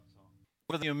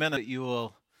over the minute that you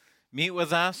will meet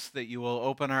with us, that you will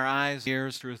open our eyes,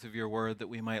 ears, truth of your word, that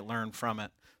we might learn from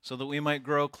it, so that we might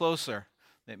grow closer,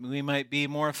 that we might be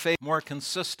more faithful, more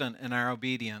consistent in our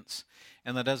obedience,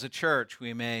 and that as a church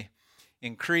we may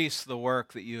increase the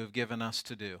work that you have given us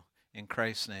to do. In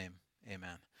Christ's name,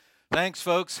 amen. Thanks,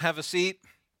 folks. Have a seat.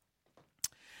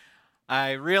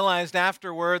 I realized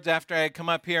afterwards, after I had come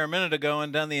up here a minute ago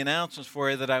and done the announcements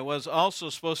for you, that I was also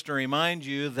supposed to remind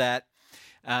you that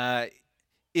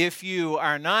if you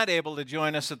are not able to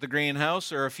join us at the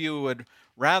greenhouse, or if you would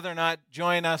rather not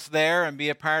join us there and be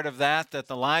a part of that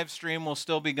the live stream will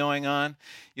still be going on.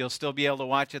 You'll still be able to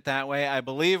watch it that way. I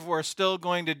believe we're still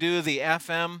going to do the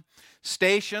FM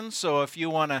station, so if you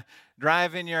want to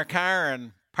drive in your car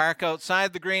and park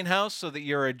outside the greenhouse so that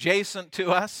you're adjacent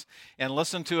to us and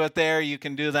listen to it there, you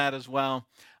can do that as well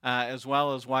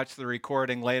as watch the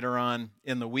recording later on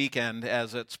in the weekend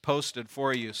as it's posted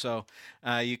for you. So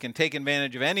you can take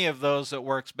advantage of any of those that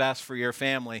works best for your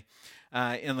family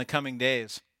in the coming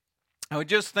days. I was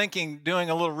just thinking, doing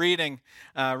a little reading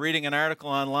an article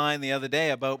online the other day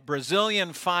about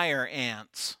Brazilian fire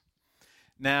ants.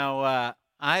 Now,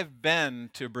 I've been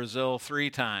to Brazil 3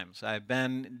 times. I've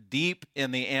been deep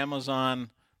in the Amazon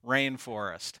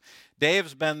rainforest.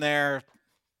 Dave's been there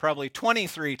probably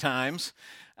 23 times,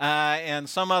 and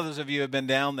some others of you have been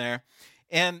down there.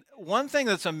 And one thing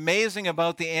that's amazing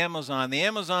about the Amazon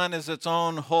is its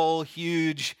own whole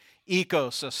huge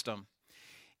ecosystem.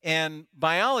 And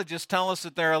biologists tell us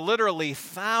that there are literally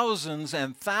thousands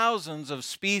and thousands of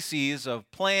species of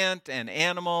plant and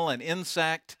animal and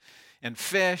insect and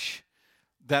fish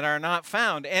that are not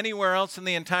found anywhere else in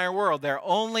the entire world. They're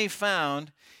only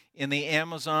found in the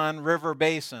Amazon River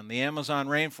Basin, the Amazon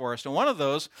rainforest. And one of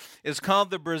those is called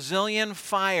the Brazilian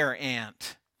fire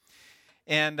ant.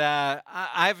 And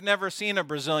I've never seen a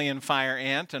Brazilian fire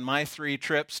ant in my 3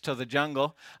 trips to the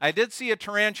jungle. I did see a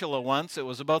tarantula once. It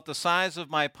was about the size of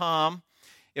my palm.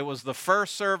 It was the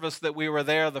first service that we were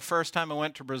there, the first time I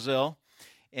went to Brazil.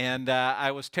 And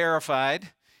I was terrified.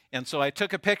 And so I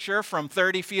took a picture from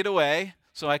 30 feet away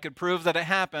so I could prove that it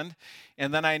happened.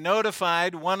 And then I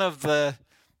notified one of the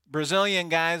Brazilian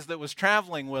guys that was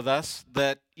traveling with us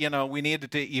that, we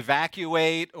needed to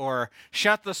evacuate or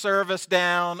shut the service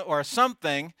down or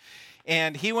something.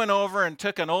 And he went over and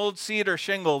took an old cedar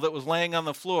shingle that was laying on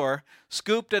the floor,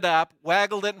 scooped it up,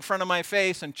 waggled it in front of my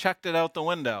face, and chucked it out the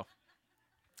window.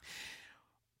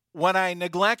 What I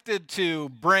neglected to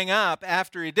bring up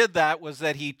after he did that was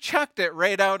that he chucked it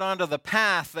right out onto the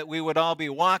path that we would all be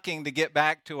walking to get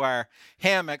back to our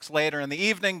hammocks later in the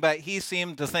evening, but he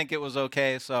seemed to think it was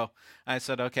okay, so I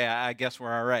said, okay, I guess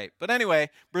we're all right. But anyway,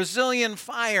 Brazilian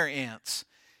fire ants.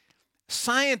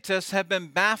 Scientists have been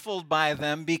baffled by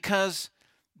them because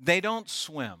they don't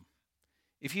swim.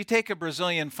 If you take a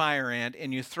Brazilian fire ant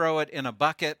and you throw it in a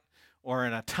bucket or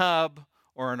in a tub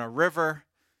or in a river,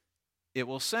 it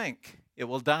will sink, it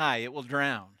will die, it will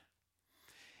drown.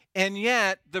 And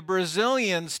yet, the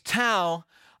Brazilians tell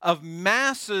of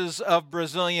masses of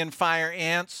Brazilian fire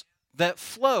ants that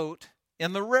float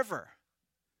in the river.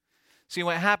 See,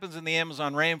 what happens in the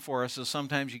Amazon rainforest is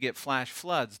sometimes you get flash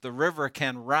floods. The river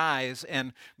can rise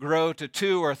and grow to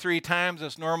 2 or 3 times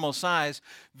its normal size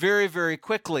very, very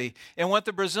quickly. And what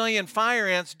the Brazilian fire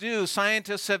ants do,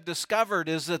 scientists have discovered,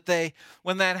 is that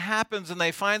when that happens and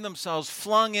they find themselves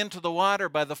flung into the water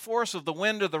by the force of the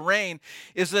wind or the rain,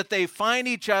 is that they find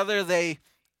each other,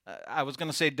 I was going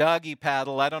to say doggy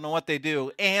paddle, I don't know what they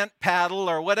do, ant paddle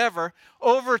or whatever,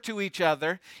 over to each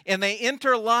other, and they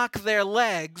interlock their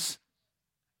legs.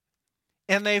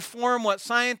 And they form what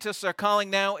scientists are calling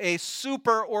now a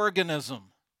superorganism.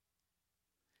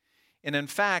 And in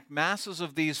fact, masses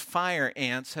of these fire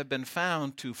ants have been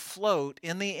found to float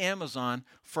in the Amazon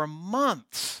for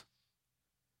months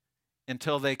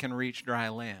until they can reach dry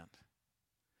land.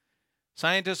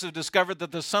 Scientists have discovered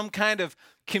that there's some kind of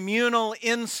communal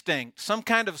instinct, some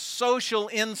kind of social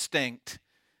instinct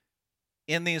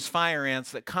in these fire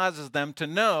ants that causes them to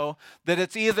know that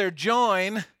it's either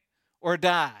join or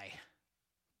die.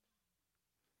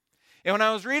 And when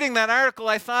I was reading that article,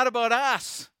 I thought about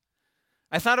us.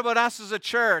 I thought about us as a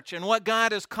church and what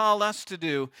God has called us to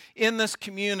do in this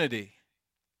community.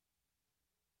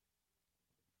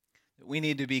 That we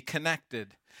need to be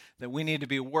connected, that we need to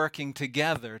be working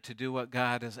together to do what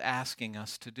God is asking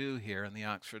us to do here in the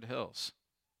Oxford Hills.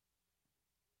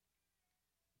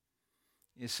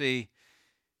 You see,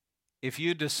 if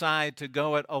you decide to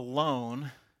go it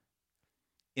alone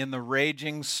in the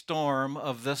raging storm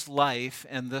of this life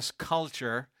and this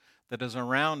culture that is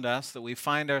around us, that we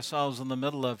find ourselves in the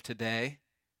middle of today,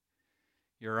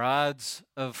 your odds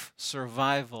of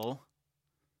survival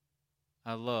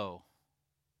alone.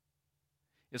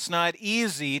 It's not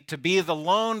easy to be the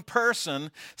lone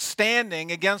person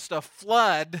standing against a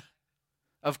flood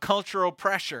of cultural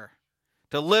pressure,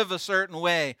 to live a certain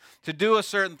way, to do a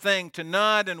certain thing, to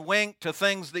nod and wink to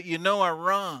things that you know are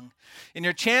wrong. And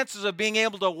your chances of being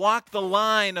able to walk the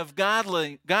line of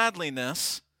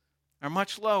godliness are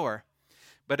much lower.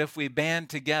 But if we band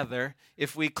together,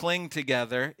 if we cling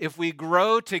together, if we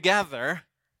grow together,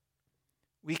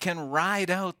 we can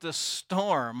ride out the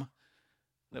storm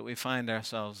that we find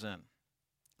ourselves in.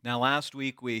 Now, last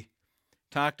week we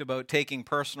talked about taking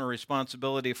personal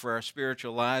responsibility for our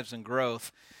spiritual lives and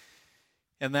growth.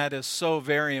 And that is so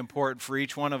very important for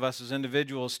each one of us as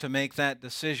individuals to make that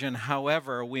decision.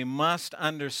 However, we must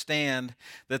understand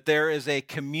that there is a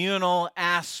communal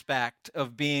aspect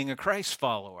of being a Christ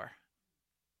follower.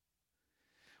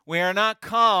 We are not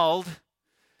called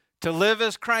to live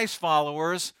as Christ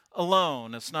followers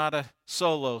alone. It's not a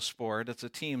solo sport, it's a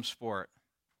team sport.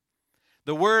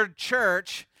 The word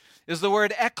church is the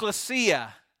word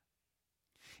ekklesia.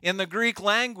 In the Greek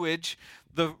language,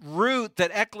 the root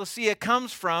that ekklesia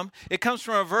comes from, it comes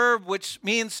from a verb which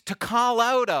means to call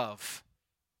out of.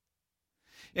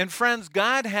 And friends,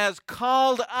 God has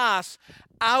called us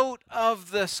out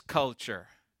of this culture.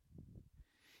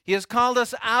 He has called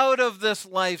us out of this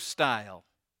lifestyle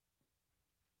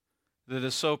that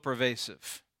is so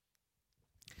pervasive.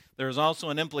 There is also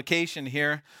an implication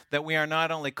here that we are not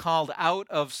only called out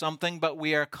of something, but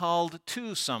we are called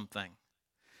to something.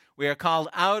 We are called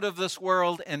out of this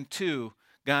world and to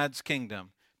God's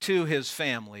kingdom, to His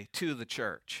family, to the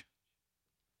church.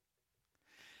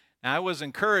 Now, I was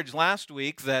encouraged last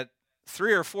week that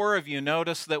 3 or 4 of you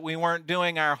noticed that we weren't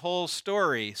doing our whole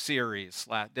story series.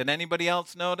 Did anybody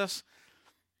else notice?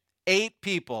 8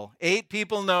 people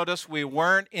noticed we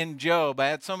weren't in Job. I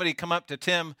had somebody come up to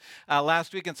Tim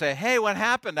last week and say, "Hey, what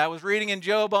happened? I was reading in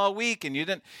Job all week and you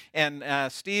didn't."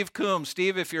 And Steve Coombs,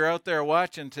 Steve, if you're out there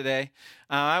watching today,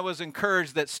 I was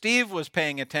encouraged that Steve was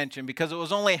paying attention because it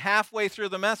was only halfway through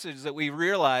the message that we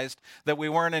realized that we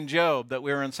weren't in Job, that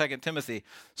we were in 2 Timothy.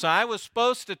 So I was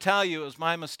supposed to tell you, it was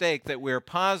my mistake, that we're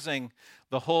pausing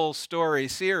the whole story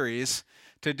series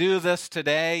to do this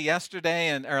today,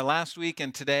 yesterday, or last week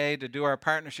and today, to do our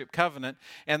partnership covenant.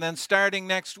 And then starting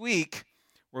next week,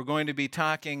 we're going to be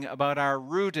talking about our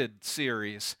Rooted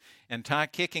series and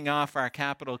kicking off our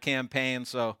capital campaign.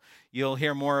 So you'll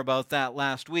hear more about that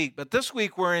last week. But this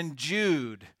week we're in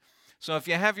Jude. So if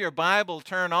you have your Bible,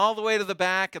 turn all the way to the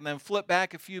back and then flip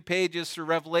back a few pages through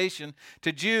Revelation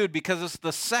to Jude, because it's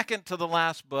the second to the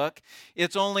last book.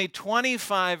 It's only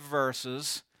 25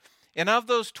 verses. And of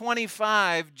those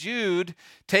 25, Jude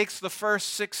takes the first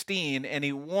 16 and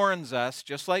he warns us,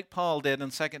 just like Paul did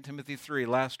in 2 Timothy 3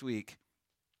 last week.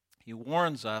 He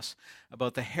warns us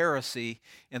about the heresy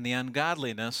and the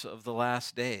ungodliness of the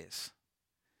last days.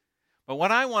 But what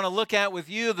I want to look at with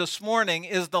you this morning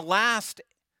is the last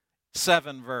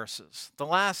 7 verses, the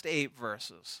last 8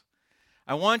 verses.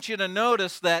 I want you to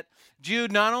notice that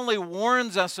Jude not only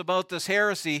warns us about this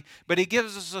heresy, but he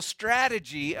gives us a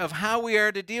strategy of how we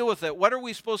are to deal with it. What are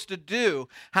we supposed to do?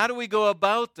 How do we go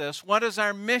about this? What is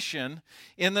our mission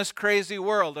in this crazy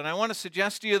world? And I want to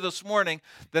suggest to you this morning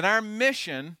that our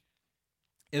mission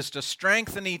is to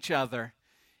strengthen each other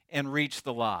and reach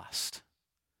the lost.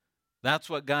 That's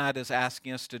what God is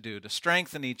asking us to do, to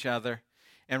strengthen each other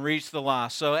and reach the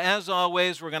lost. So as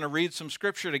always, we're going to read some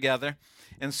scripture together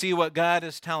and see what God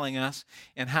is telling us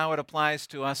and how it applies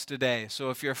to us today.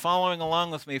 So if you're following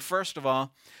along with me, first of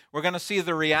all, we're going to see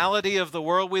the reality of the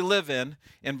world we live in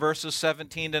verses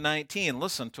 17 to 19.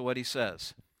 Listen to what he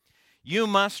says. You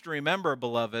must remember,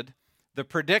 beloved, the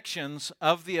predictions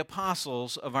of the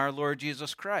apostles of our Lord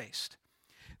Jesus Christ.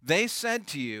 They said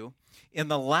to you, in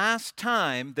the last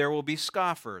time there will be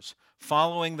scoffers,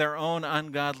 following their own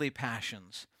ungodly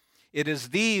passions. It is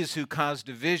these who cause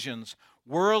divisions,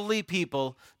 worldly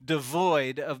people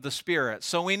devoid of the Spirit.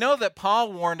 So we know that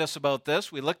Paul warned us about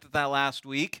this. We looked at that last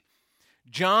week.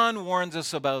 John warns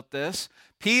us about this.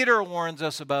 Peter warns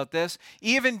us about this.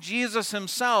 Even Jesus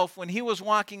himself, when he was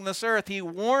walking this earth, he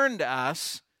warned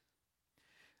us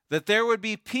that there would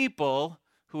be people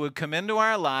who would come into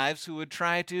our lives who would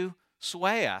try to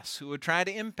sway us, who would try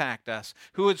to impact us,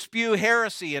 who would spew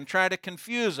heresy and try to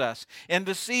confuse us and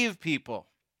deceive people.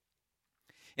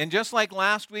 And just like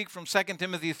last week from 2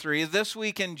 Timothy 3, this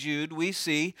week in Jude, we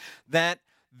see that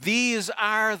these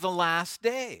are the last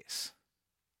days.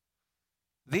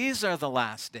 These are the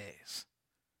last days.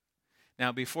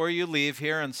 Now, before you leave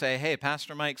here and say, "Hey,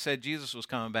 Pastor Mike said Jesus was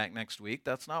coming back next week,"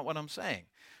 that's not what I'm saying.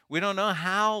 We don't know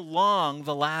how long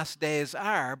the last days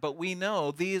are, but we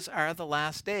know these are the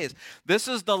last days. This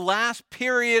is the last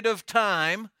period of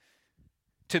time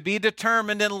to be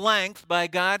determined in length by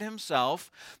God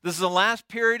himself. This is the last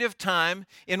period of time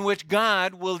in which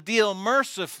God will deal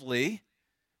mercifully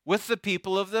with the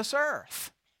people of this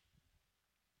earth.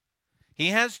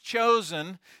 He has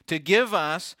chosen to give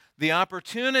us the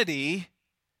opportunity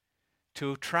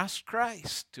to trust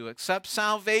Christ, to accept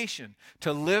salvation,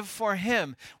 to live for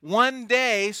him. One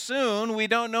day, soon, we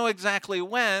don't know exactly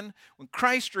when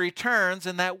Christ returns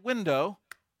and that window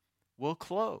will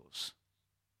close.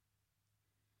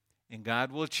 And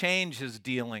God will change his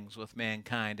dealings with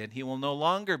mankind, and he will no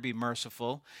longer be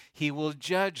merciful. He will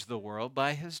judge the world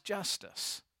by his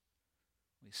justice.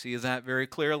 We see that very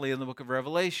clearly in the book of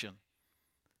Revelation.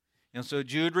 And so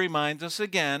Jude reminds us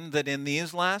again that in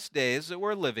these last days that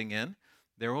we're living in,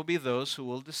 there will be those who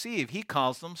will deceive. He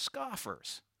calls them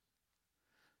scoffers.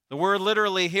 The word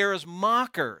literally here is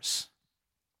mockers.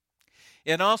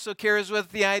 It also carries with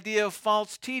the idea of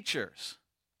false teachers.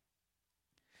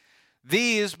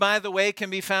 These, by the way,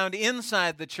 can be found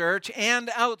inside the church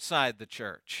and outside the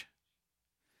church.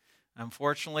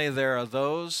 Unfortunately, there are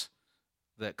those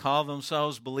that call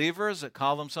themselves believers, that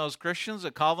call themselves Christians,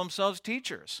 that call themselves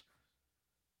teachers,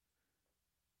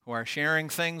 who are sharing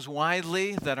things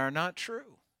widely that are not true.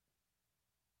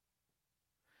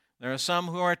 There are some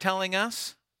who are telling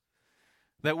us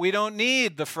that we don't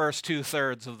need the first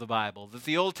 2/3 of the Bible, that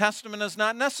the Old Testament is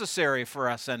not necessary for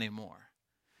us anymore.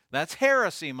 That's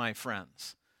heresy, my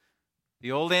friends.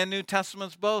 The Old and New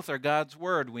Testaments both are God's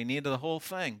Word. We need the whole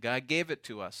thing. God gave it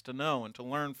to us to know and to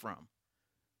learn from.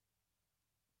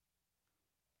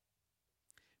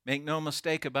 Make no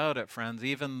mistake about it, friends,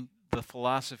 even the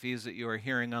philosophies that you are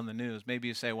hearing on the news. Maybe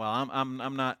you say, well,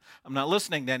 I'm not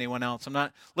listening to anyone else. I'm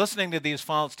not listening to these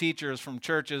false teachers from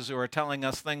churches who are telling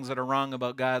us things that are wrong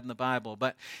about God and the Bible.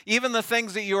 But even the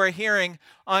things that you are hearing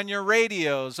on your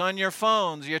radios, on your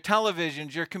phones, your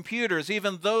televisions, your computers,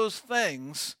 even those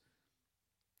things,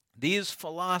 these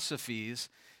philosophies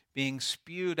being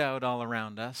spewed out all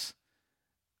around us,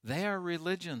 they are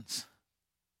religions.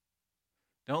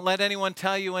 Don't let anyone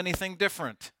tell you anything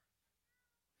different.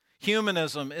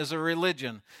 Humanism is a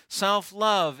religion.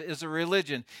 Self-love is a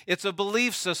religion. It's a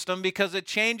belief system because it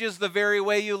changes the very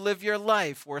way you live your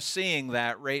life. We're seeing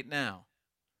that right now.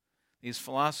 These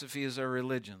philosophies are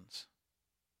religions.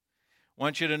 I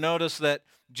want you to notice that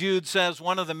Jude says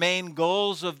one of the main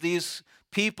goals of these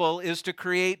people is to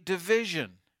create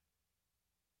division.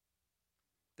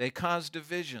 They cause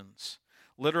divisions.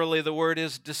 Literally, the word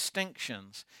is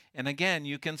distinctions. And again,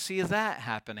 you can see that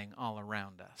happening all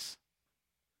around us.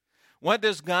 What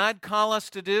does God call us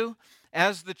to do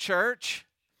as the church,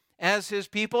 as his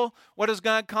people? What does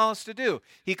God call us to do?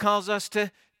 He calls us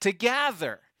to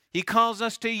gather. He calls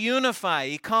us to unify.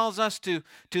 He calls us to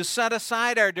set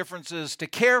aside our differences, to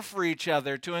care for each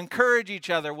other, to encourage each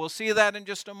other. We'll see that in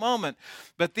just a moment.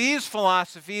 But these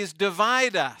philosophies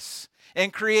divide us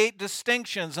and create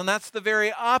distinctions, and that's the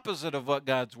very opposite of what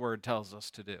God's word tells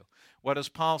us to do. What does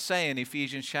Paul say in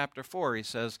Ephesians chapter 4? He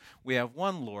says, we have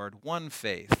one Lord, one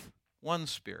faith, one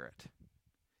Spirit,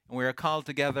 and we are called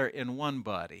together in one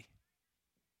body.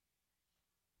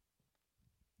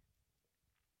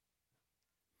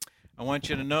 I want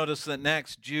you to notice that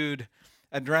next Jude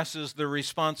addresses the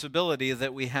responsibility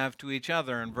that we have to each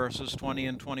other in verses 20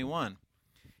 and 21.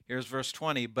 Here's verse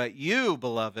 20. But you,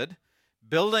 beloved,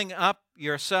 building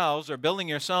yourselves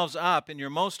up in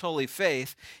your most holy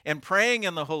faith and praying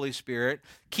in the Holy Spirit,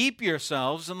 keep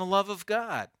yourselves in the love of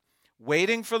God,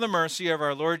 waiting for the mercy of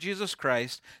our Lord Jesus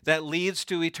Christ that leads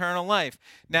to eternal life.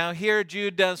 Now here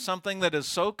Jude does something that is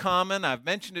so common. I've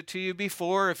mentioned it to you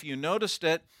before. If you noticed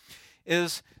it,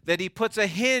 is that he puts a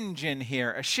hinge in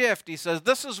here, a shift. He says,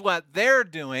 this is what they're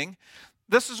doing.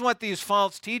 This is what these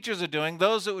false teachers are doing,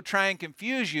 those that would try and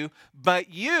confuse you. But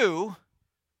you,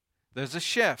 there's a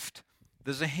shift.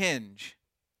 There's a hinge.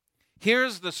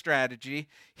 Here's the strategy.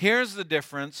 Here's the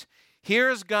difference.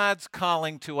 Here's God's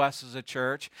calling to us as a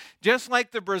church. Just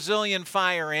like the Brazilian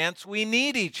fire ants, we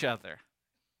need each other.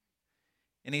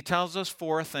 And he tells us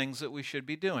 4 things that we should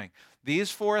be doing.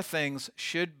 These 4 things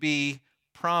should be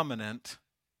prominent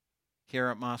here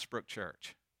at Mossbrook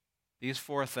Church. These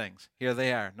 4 things. Here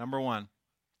they are. Number 1,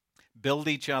 build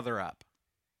each other up.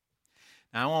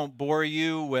 Now, I won't bore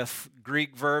you with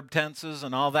Greek verb tenses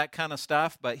and all that kind of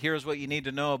stuff, but here's what you need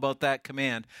to know about that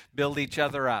command. Build each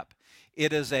other up.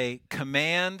 It is a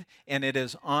command, and it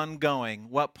is ongoing.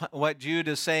 What Jude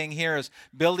is saying here is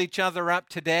build each other up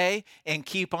today and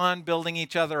keep on building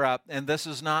each other up. And this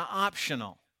is not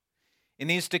optional. It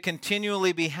needs to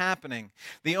continually be happening.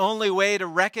 The only way to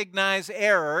recognize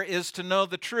error is to know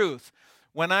the truth.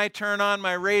 When I turn on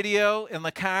my radio in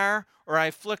the car, or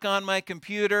I flick on my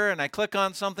computer and I click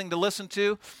on something to listen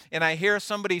to, and I hear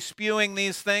somebody spewing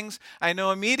these things, I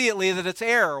know immediately that it's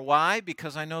error. Why?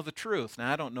 Because I know the truth.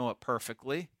 Now, I don't know it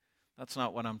perfectly. That's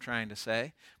not what I'm trying to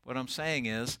say. What I'm saying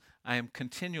is I am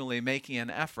continually making an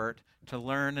effort to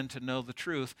learn and to know the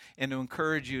truth and to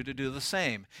encourage you to do the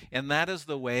same. And that is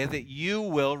the way that you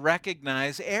will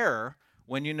recognize error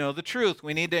when you know the truth.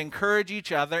 We need to encourage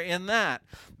each other in that.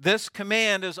 This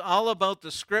command is all about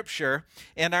the Scripture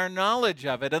and our knowledge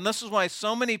of it. And this is why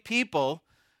so many people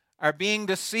are being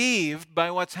deceived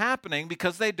by what's happening,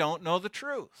 because they don't know the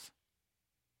truth.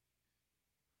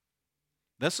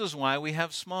 This is why we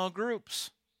have small groups.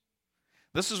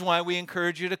 This is why we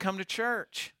encourage you to come to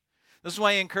church. This is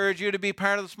why I encourage you to be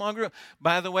part of the small group.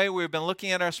 By the way, we've been looking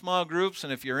at our small groups,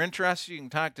 and if you're interested, you can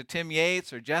talk to Tim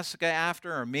Yates or Jessica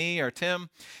after, or me or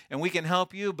Tim, and we can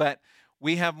help you. But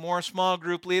we have more small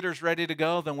group leaders ready to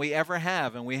go than we ever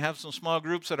have, and we have some small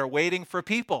groups that are waiting for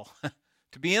people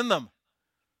to be in them.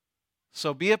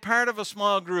 So be a part of a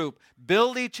small group.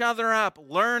 Build each other up.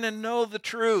 Learn and know the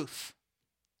truth.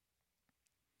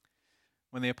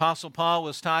 When the Apostle Paul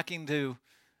was talking to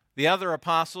the other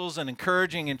apostles and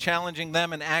encouraging and challenging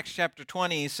them in Acts chapter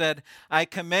 20, he said, I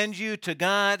commend you to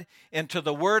God and to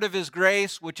the word of his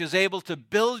grace, which is able to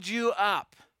build you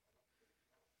up,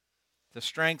 to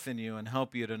strengthen you and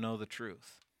help you to know the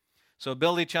truth. So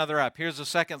build each other up. Here's the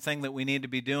second thing that we need to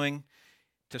be doing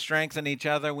to strengthen each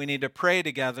other. We need to pray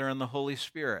together in the Holy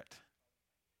Spirit.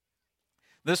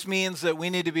 This means that we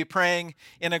need to be praying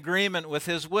in agreement with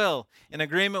his will, in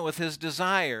agreement with his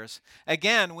desires.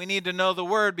 Again, we need to know the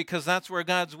word, because that's where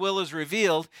God's will is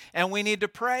revealed, and we need to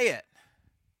pray it.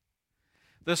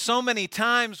 There's so many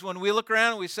times when we look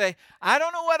around and we say, I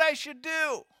don't know what I should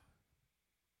do.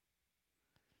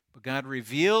 But God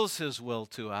reveals his will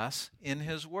to us in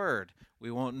his word.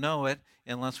 We won't know it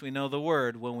unless we know the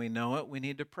word. When we know it, we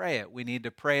need to pray it. We need to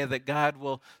pray that God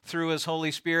will, through his Holy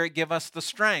Spirit, give us the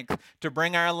strength to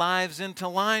bring our lives into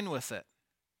line with it.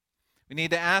 We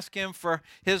need to ask him for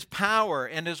his power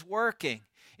and his working,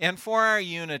 and for our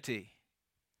unity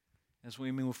as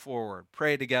we move forward.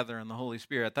 Pray together in the Holy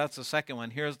Spirit. That's the second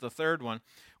one. Here's the third one.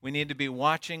 We need to be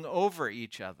watching over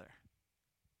each other.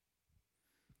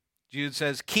 Jude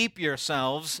says, keep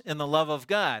yourselves in the love of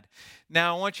God.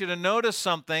 Now, I want you to notice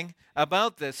something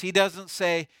about this. He doesn't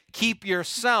say, keep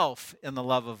yourself in the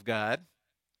love of God.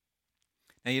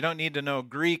 Now, you don't need to know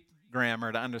Greek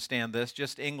grammar to understand this,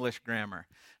 just English grammar.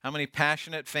 How many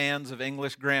passionate fans of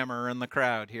English grammar are in the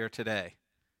crowd here today?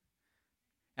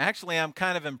 Actually, I'm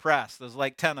kind of impressed. There's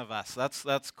like 10 of us.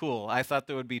 That's cool. I thought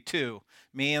there would be 2,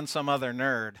 me and some other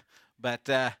nerd. But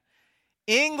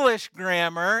English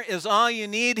grammar is all you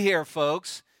need here,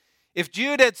 folks. If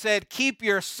Jude had said, keep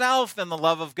yourself in the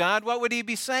love of God, what would he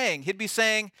be saying? He'd be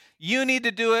saying, you need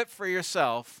to do it for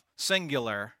yourself,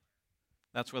 singular.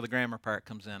 That's where the grammar part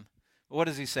comes in. But what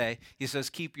does he say? He says,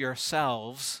 keep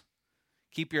yourselves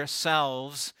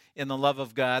in the love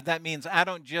of God. That means I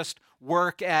don't just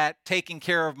work at taking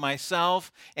care of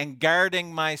myself and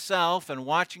guarding myself and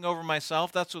watching over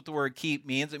myself. That's what the word keep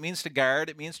means. It means to guard.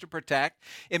 It means to protect.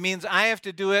 It means I have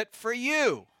to do it for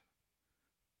you,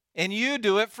 and you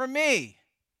do it for me.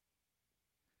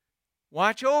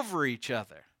 Watch over each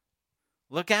other.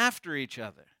 Look after each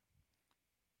other.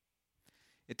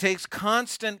 It takes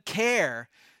constant care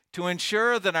to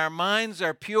ensure that our minds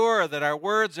are pure, that our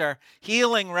words are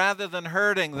healing rather than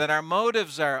hurting, that our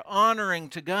motives are honoring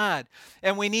to God.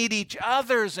 And we need each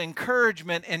other's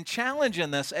encouragement and challenge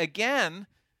in this. Again,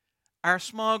 our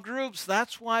small groups,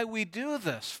 that's why we do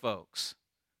this, folks.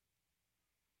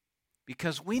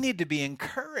 Because we need to be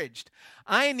encouraged.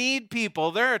 I need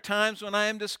people. There are times when I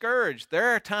am discouraged.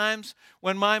 There are times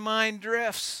when my mind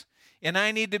drifts, and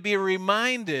I need to be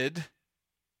reminded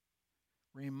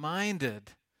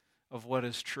of what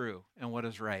is true and what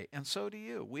is right. And so do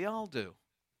you. We all do.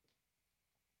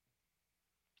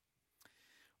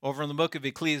 Over in the book of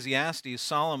Ecclesiastes,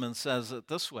 Solomon says it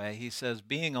this way. He says,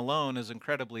 being alone is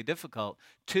incredibly difficult.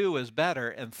 2 is better,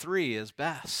 and 3 is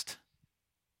best.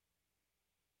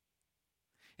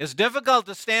 It's difficult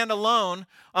to stand alone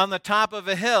on the top of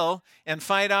a hill and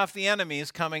fight off the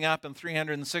enemies coming up in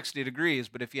 360 degrees.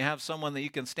 But if you have someone that you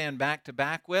can stand back to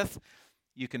back with,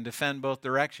 you can defend both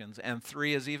directions, and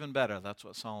 3 is even better. That's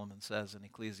what Solomon says in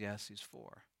Ecclesiastes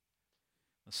 4.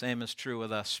 The same is true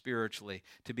with us spiritually.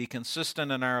 To be consistent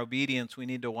in our obedience, we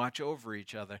need to watch over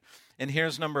each other. And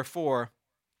here's number 4.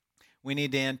 We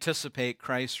need to anticipate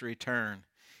Christ's return.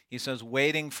 He says,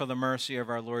 waiting for the mercy of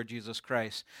our Lord Jesus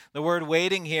Christ. The word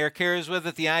waiting here carries with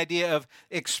it the idea of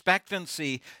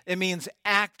expectancy. It means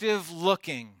active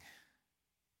looking.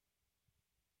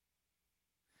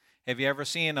 Have you ever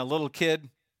seen a little kid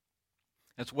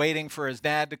that's waiting for his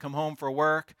dad to come home for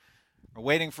work, or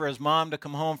waiting for his mom to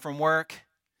come home from work?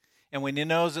 And when he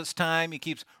knows it's time, he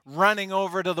keeps running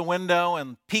over to the window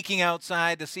and peeking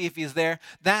outside to see if he's there.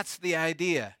 That's the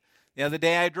idea. The other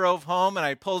day I drove home and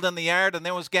I pulled in the yard and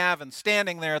there was Gavin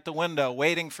standing there at the window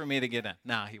waiting for me to get in.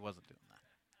 No, he wasn't doing that.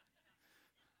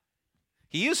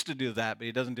 He used to do that, but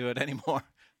he doesn't do it anymore.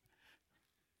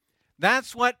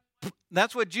 That's what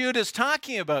Jude is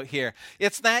talking about here.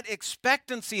 It's that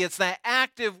expectancy. It's that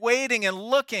active waiting and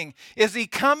looking. Is he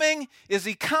coming? Is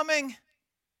he coming?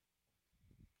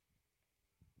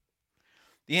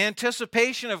 The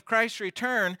anticipation of Christ's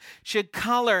return should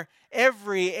color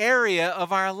every area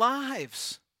of our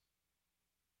lives.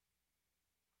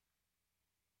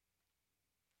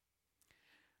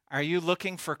 Are you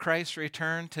looking for Christ's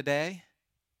return today?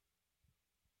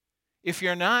 If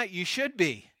you're not, you should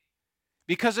be,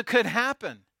 because it could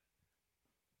happen.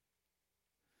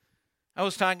 I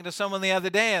was talking to someone the other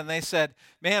day and they said,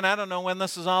 man, I don't know when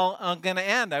this is all going to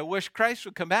end. I wish Christ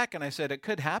would come back. And I said, it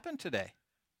could happen today.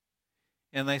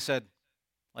 And they said,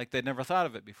 like they'd never thought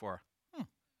of it before.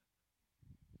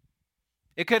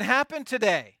 It could happen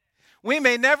today. We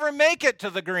may never make it to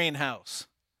the greenhouse.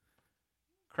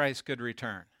 Christ could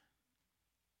return.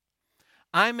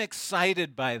 I'm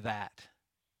excited by that.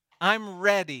 I'm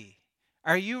ready.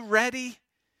 Are you ready?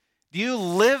 Do you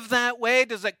live that way?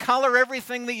 Does it color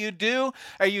everything that you do?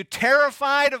 Are you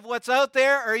terrified of what's out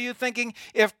there? Or are you thinking,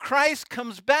 if Christ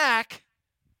comes back,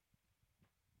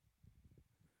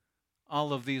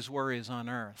 all of these worries on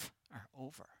earth are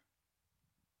over?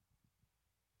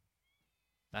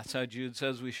 That's how Jude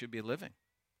says we should be living.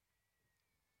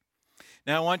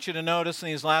 Now I want you to notice in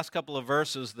these last couple of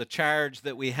verses the charge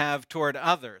that we have toward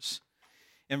others.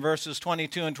 In verses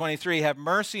 22 and 23, have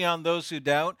mercy on those who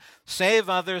doubt, save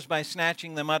others by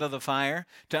snatching them out of the fire.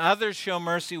 To others show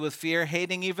mercy with fear,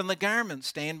 hating even the garment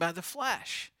stained by the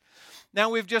flesh. Now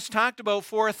we've just talked about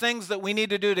 4 things that we need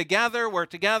to do together. We're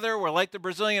together. We're like the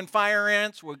Brazilian fire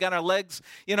ants. We've got our legs,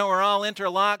 we're all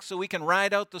interlocked so we can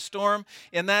ride out the storm.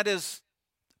 And that is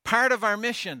part of our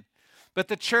mission. But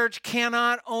the church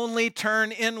cannot only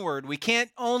turn inward. We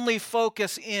can't only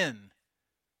focus in.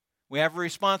 We have a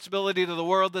responsibility to the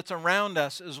world that's around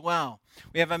us as well.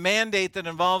 We have a mandate that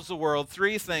involves the world.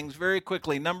 3 things very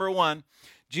quickly. Number 1,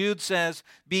 Jude says,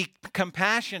 be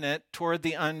compassionate toward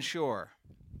the unsure.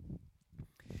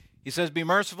 He says, be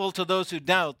merciful to those who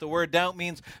doubt. The word doubt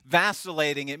means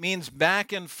vacillating. It means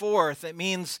back and forth.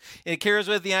 It carries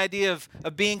with the idea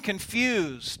of being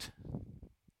confused.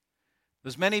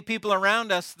 There's many people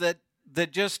around us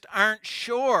that just aren't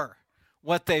sure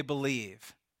what they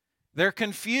believe. They're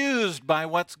confused by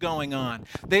what's going on.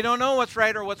 They don't know what's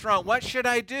right or what's wrong. What should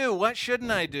I do? What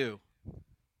shouldn't I do?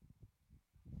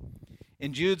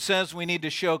 And Jude says we need to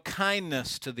show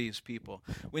kindness to these people.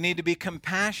 We need to be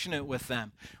compassionate with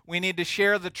them. We need to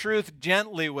share the truth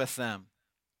gently with them,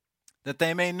 that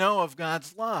they may know of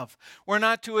God's love. We're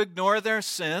not to ignore their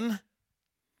sin,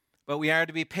 but we are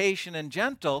to be patient and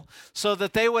gentle so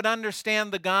that they would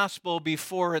understand the gospel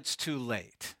before it's too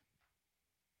late.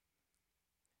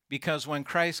 Because when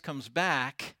Christ comes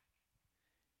back,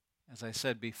 as I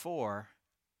said before,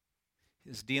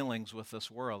 his dealings with this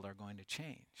world are going to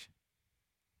change.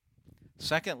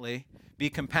 Secondly, be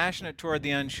compassionate toward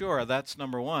the unsure. That's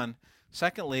number 1.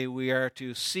 Secondly, we are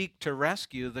to seek to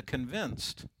rescue the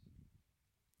convinced.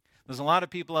 There's a lot of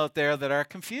people out there that are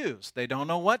confused. They don't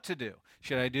know what to do.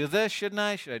 Should I do this? Shouldn't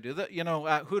I? Should I do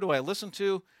that? Who do I listen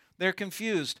to? They're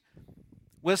confused.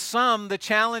 With some, the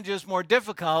challenge is more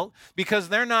difficult because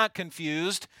they're not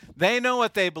confused. They know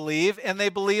what they believe, and they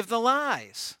believe the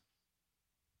lies.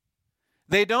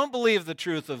 They don't believe the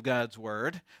truth of God's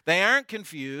word. They aren't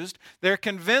confused. They're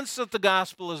convinced that the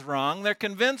gospel is wrong. They're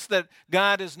convinced that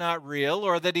God is not real,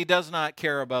 or that he does not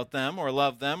care about them or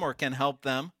love them or can help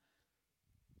them.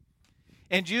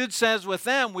 And Jude says with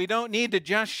them, we don't need to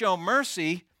just show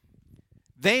mercy.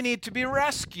 They need to be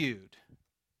rescued.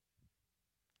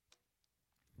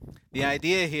 The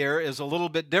idea here is a little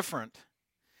bit different.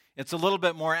 It's a little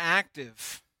bit more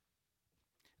active.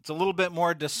 It's a little bit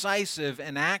more decisive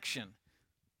in action.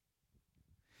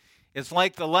 It's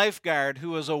like the lifeguard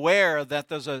who is aware that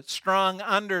there's a strong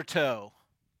undertow.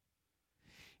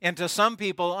 And to some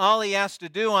people, all he has to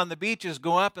do on the beach is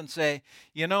go up and say,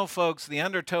 folks, the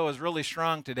undertow is really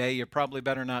strong today. You probably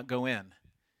better not go in.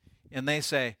 And they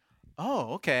say,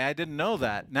 oh, okay, I didn't know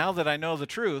that. Now that I know the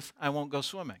truth, I won't go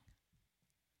swimming.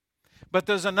 But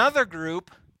there's another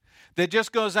group that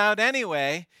just goes out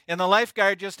anyway, and the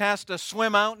lifeguard just has to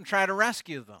swim out and try to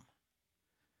rescue them.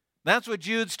 That's what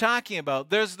Jude's talking about.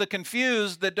 There's the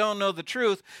confused that don't know the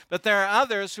truth, but there are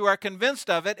others who are convinced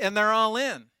of it, and they're all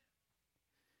in.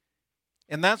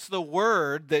 And that's the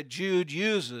word that Jude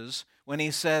uses when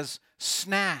he says,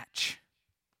 snatch.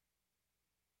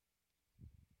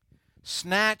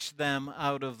 Snatch them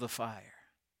out of the fire.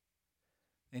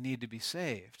 They need to be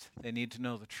saved. They need to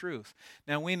know the truth.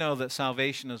 Now, we know that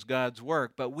salvation is God's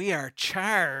work, but we are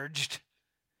charged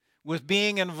with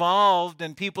being involved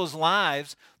in people's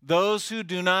lives, those who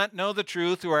do not know the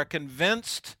truth, who are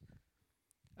convinced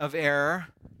of error.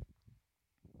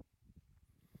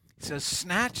 He says,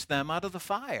 snatch them out of the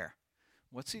fire.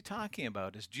 What's he talking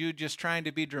about? Is Jude just trying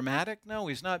to be dramatic? No,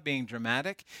 he's not being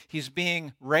dramatic. He's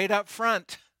being right up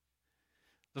front.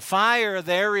 The fire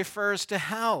there refers to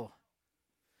hell,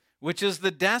 which is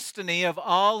the destiny of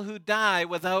all who die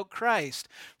without Christ.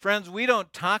 Friends, we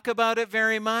don't talk about it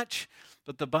very much,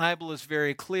 but the Bible is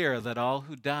very clear that all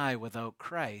who die without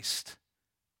Christ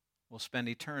will spend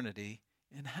eternity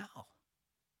in hell.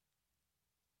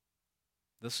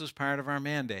 This is part of our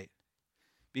mandate.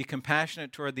 Be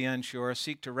compassionate toward the unsure,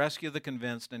 seek to rescue the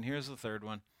convinced, and here's the third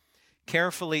one,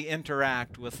 carefully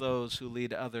interact with those who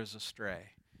lead others astray.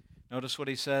 Notice what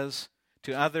he says,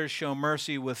 to others show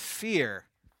mercy with fear,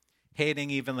 hating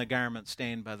even the garment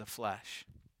stained by the flesh.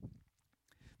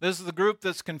 This is the group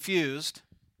that's confused,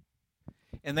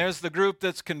 and there's the group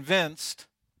that's convinced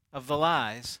of the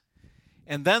lies,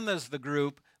 and then there's the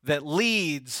group that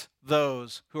leads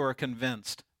those who are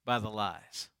convinced by the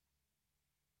lies.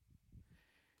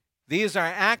 These are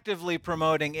actively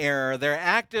promoting error. They're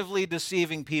actively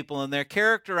deceiving people, and they're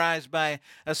characterized by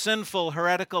a sinful,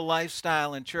 heretical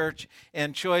lifestyle in church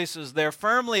and choices. They're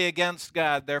firmly against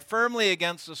God. They're firmly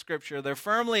against the Scripture. They're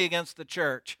firmly against the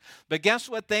church. But guess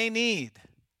what they need?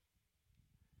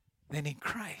 They need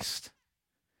Christ.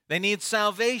 They need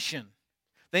salvation.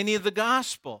 They need the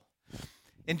gospel.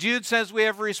 And Jude says we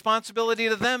have a responsibility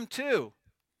to them too.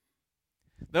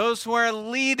 Those who are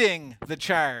leading the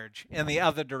charge in the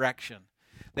other direction.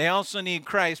 They also need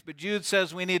Christ, but Jude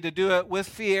says we need to do it with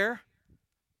fear,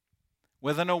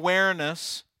 with an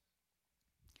awareness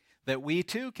that we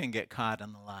too can get caught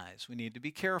in the lies. We need to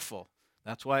be careful.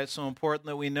 That's why it's so important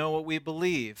that we know what we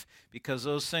believe, because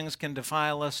those things can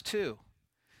defile us too.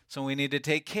 So we need to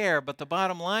take care. But the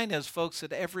bottom line is, folks,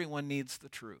 that everyone needs the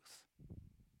truth.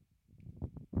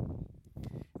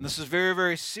 And this is very,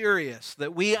 very serious,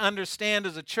 that we understand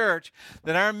as a church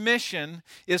that our mission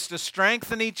is to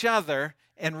strengthen each other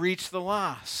and reach the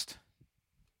lost.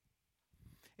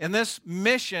 And this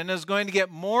mission is going to get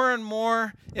more and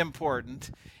more important,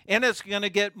 and it's going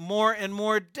to get more and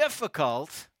more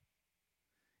difficult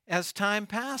as time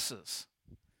passes.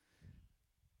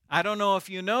 I don't know if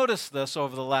you noticed this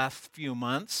over the last few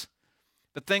months,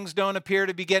 but things don't appear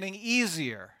to be getting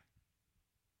easier.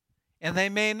 And they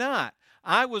may not.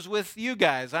 I was with you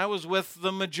guys. I was with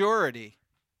the majority.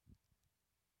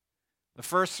 The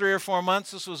first 3 or 4 months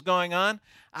this was going on,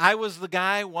 I was the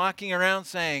guy walking around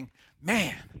saying,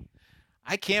 man,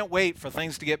 I can't wait for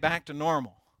things to get back to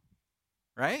normal.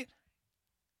 Right?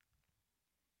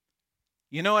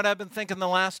 You know what I've been thinking the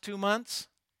last 2 months?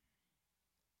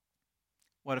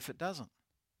 What if it doesn't?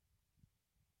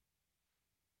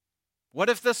 What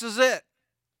if this is it?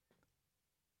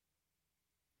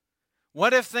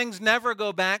 What if things never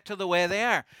go back to the way they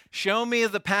are? Show me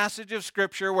the passage of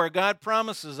Scripture where God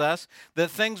promises us that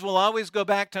things will always go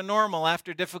back to normal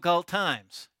after difficult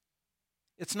times.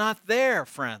 It's not there,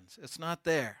 friends. It's not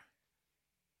there.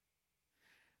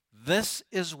 This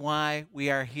is why we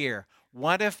are here.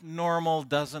 What if normal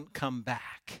doesn't come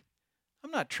back?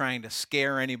 I'm not trying to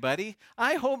scare anybody.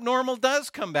 I hope normal does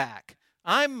come back.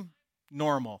 I'm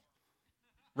normal,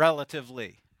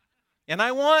 relatively. And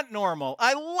I want normal.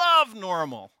 I love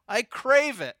normal. I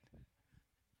crave it.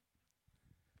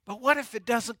 But what if it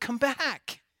doesn't come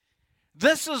back?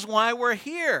 This is why we're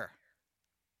here.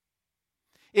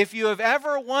 If you have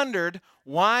ever wondered,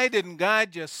 why didn't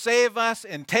God just save us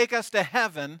and take us to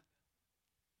heaven?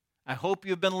 I hope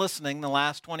you've been listening the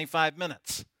last 25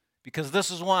 minutes, because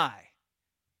this is why.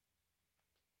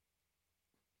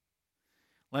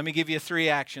 Let me give you 3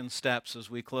 action steps as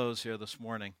we close here this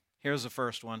morning. Here's the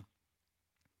first one.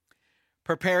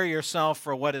 Prepare yourself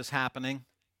for what is happening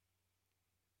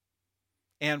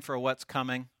and for what's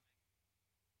coming.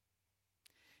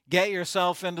 Get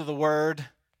yourself into the Word.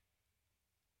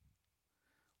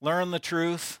 Learn the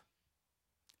truth,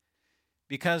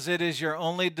 because it is your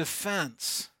only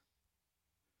defense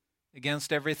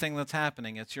against everything that's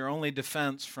happening. It's your only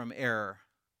defense from error.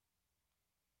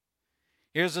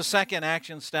 Here's the second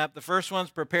action step. The first one's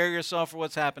prepare yourself for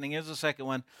what's happening. Here's the second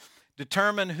one.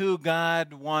 Determine who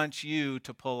God wants you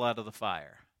to pull out of the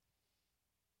fire.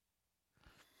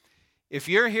 If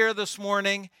you're here this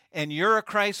morning and you're a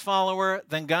Christ follower,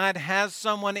 then God has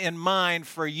someone in mind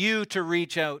for you to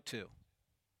reach out to.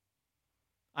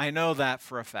 I know that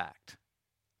for a fact.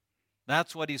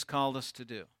 That's what He's called us to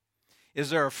do. Is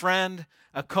there a friend,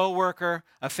 a coworker,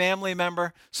 a family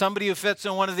member, somebody who fits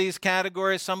in one of these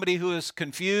categories, somebody who is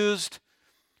confused,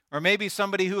 or maybe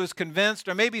somebody who is convinced,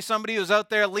 or maybe somebody who's out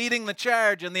there leading the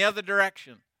charge in the other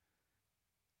direction?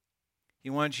 He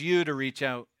wants you to reach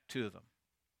out to them.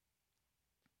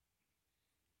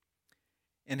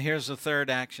 And here's the third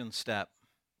action step.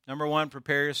 Number 1,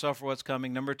 prepare yourself for what's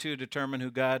coming. Number 2, determine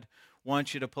who God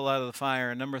wants you to pull out of the fire.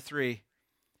 And number 3,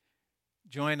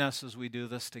 join us as we do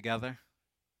this together.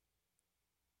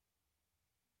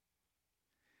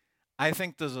 I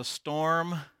think there's a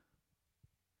storm.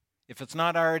 If it's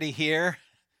not already here,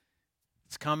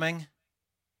 it's coming.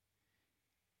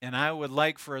 And I would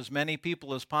like for as many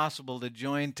people as possible to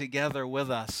join together with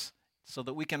us so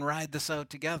that we can ride this out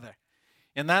together.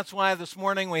 And that's why this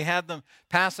morning we had them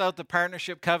pass out the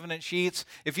partnership covenant sheets.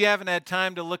 If you haven't had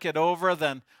time to look it over,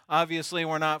 then obviously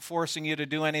we're not forcing you to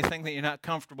do anything that you're not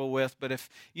comfortable with. But if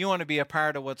you want to be a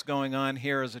part of what's going on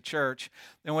here as a church,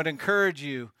 then would encourage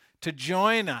you to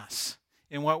join us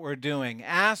in what we're doing.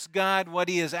 Ask God what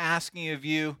He is asking of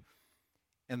you,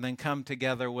 and then come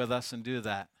together with us and do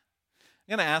that.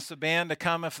 I'm going to ask the band to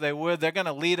come if they would. They're going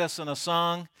to lead us in a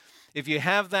song. If you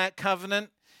have that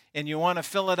covenant and you want to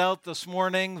fill it out this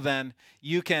morning, then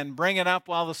you can bring it up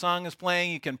while the song is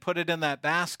playing. You can put it in that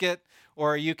basket,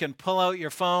 or you can pull out your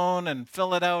phone and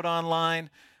fill it out online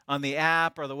on the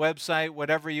app or the website,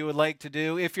 whatever you would like to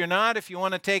do. If you're not, if you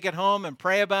want to take it home and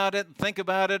pray about it and think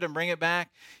about it and bring it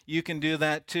back, you can do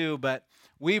that too. But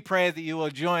we pray that you will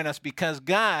join us because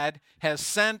God has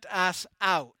sent us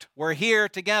out. We're here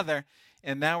together,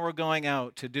 and now we're going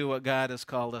out to do what God has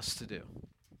called us to do.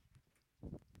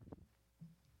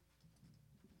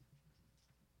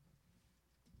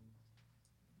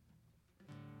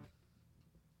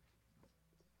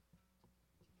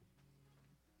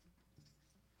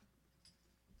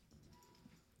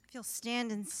 If you'll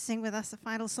stand and sing with us a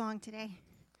final song today.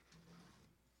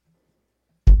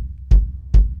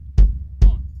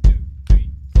 1, 2, 3,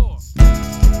 4.